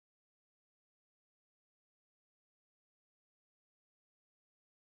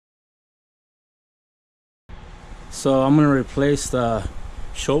So I'm gonna replace the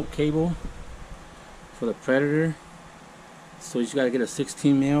choke cable for the Predator. So you just gotta get a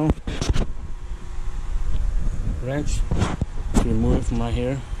 16 mil wrench, remove it from right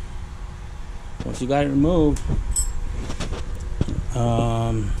here. Once you got it removed, you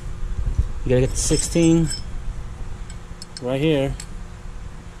gotta get the 16 right here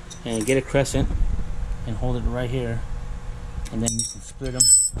and get a crescent and hold it right here, and then you can split them,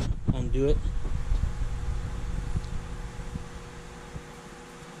 undo it.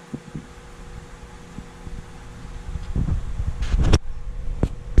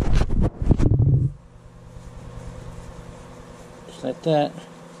 Just like that.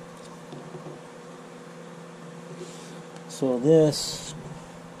 So this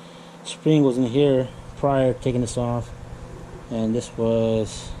spring was in here prior to taking this off, and this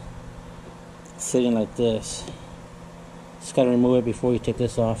was sitting like this. Just gotta remove it before you take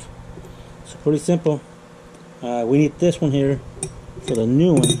this off. So pretty simple. We need this one here, so the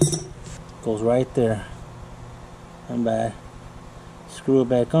new one goes right there. Not bad. Screw it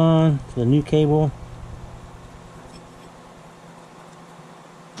back on to the new cable.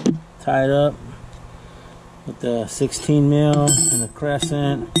 Tie it up with the 16 mil and the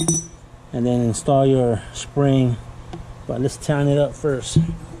crescent, and then install your spring. But let's tighten it up first.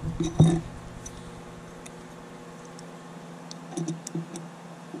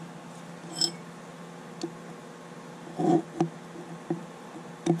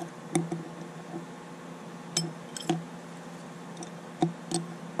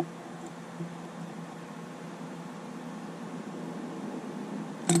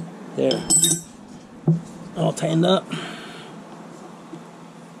 There, all tightened up.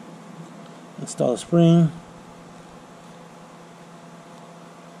 Install the spring.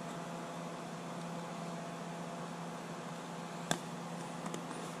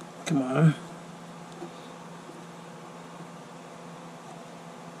 Come on.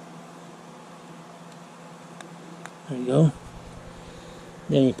 There you go.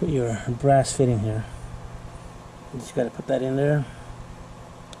 Then you put your brass fitting here. You just got to put that in there.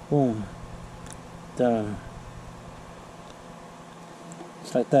 Boom. Done.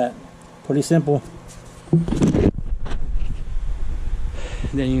 Just like that. Pretty simple.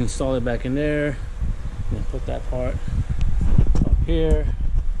 Then you install it back in there. And then put that part up here.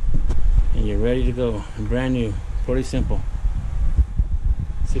 And you're ready to go. Brand new. Pretty simple.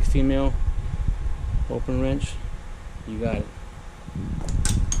 16 mil open wrench. You got it.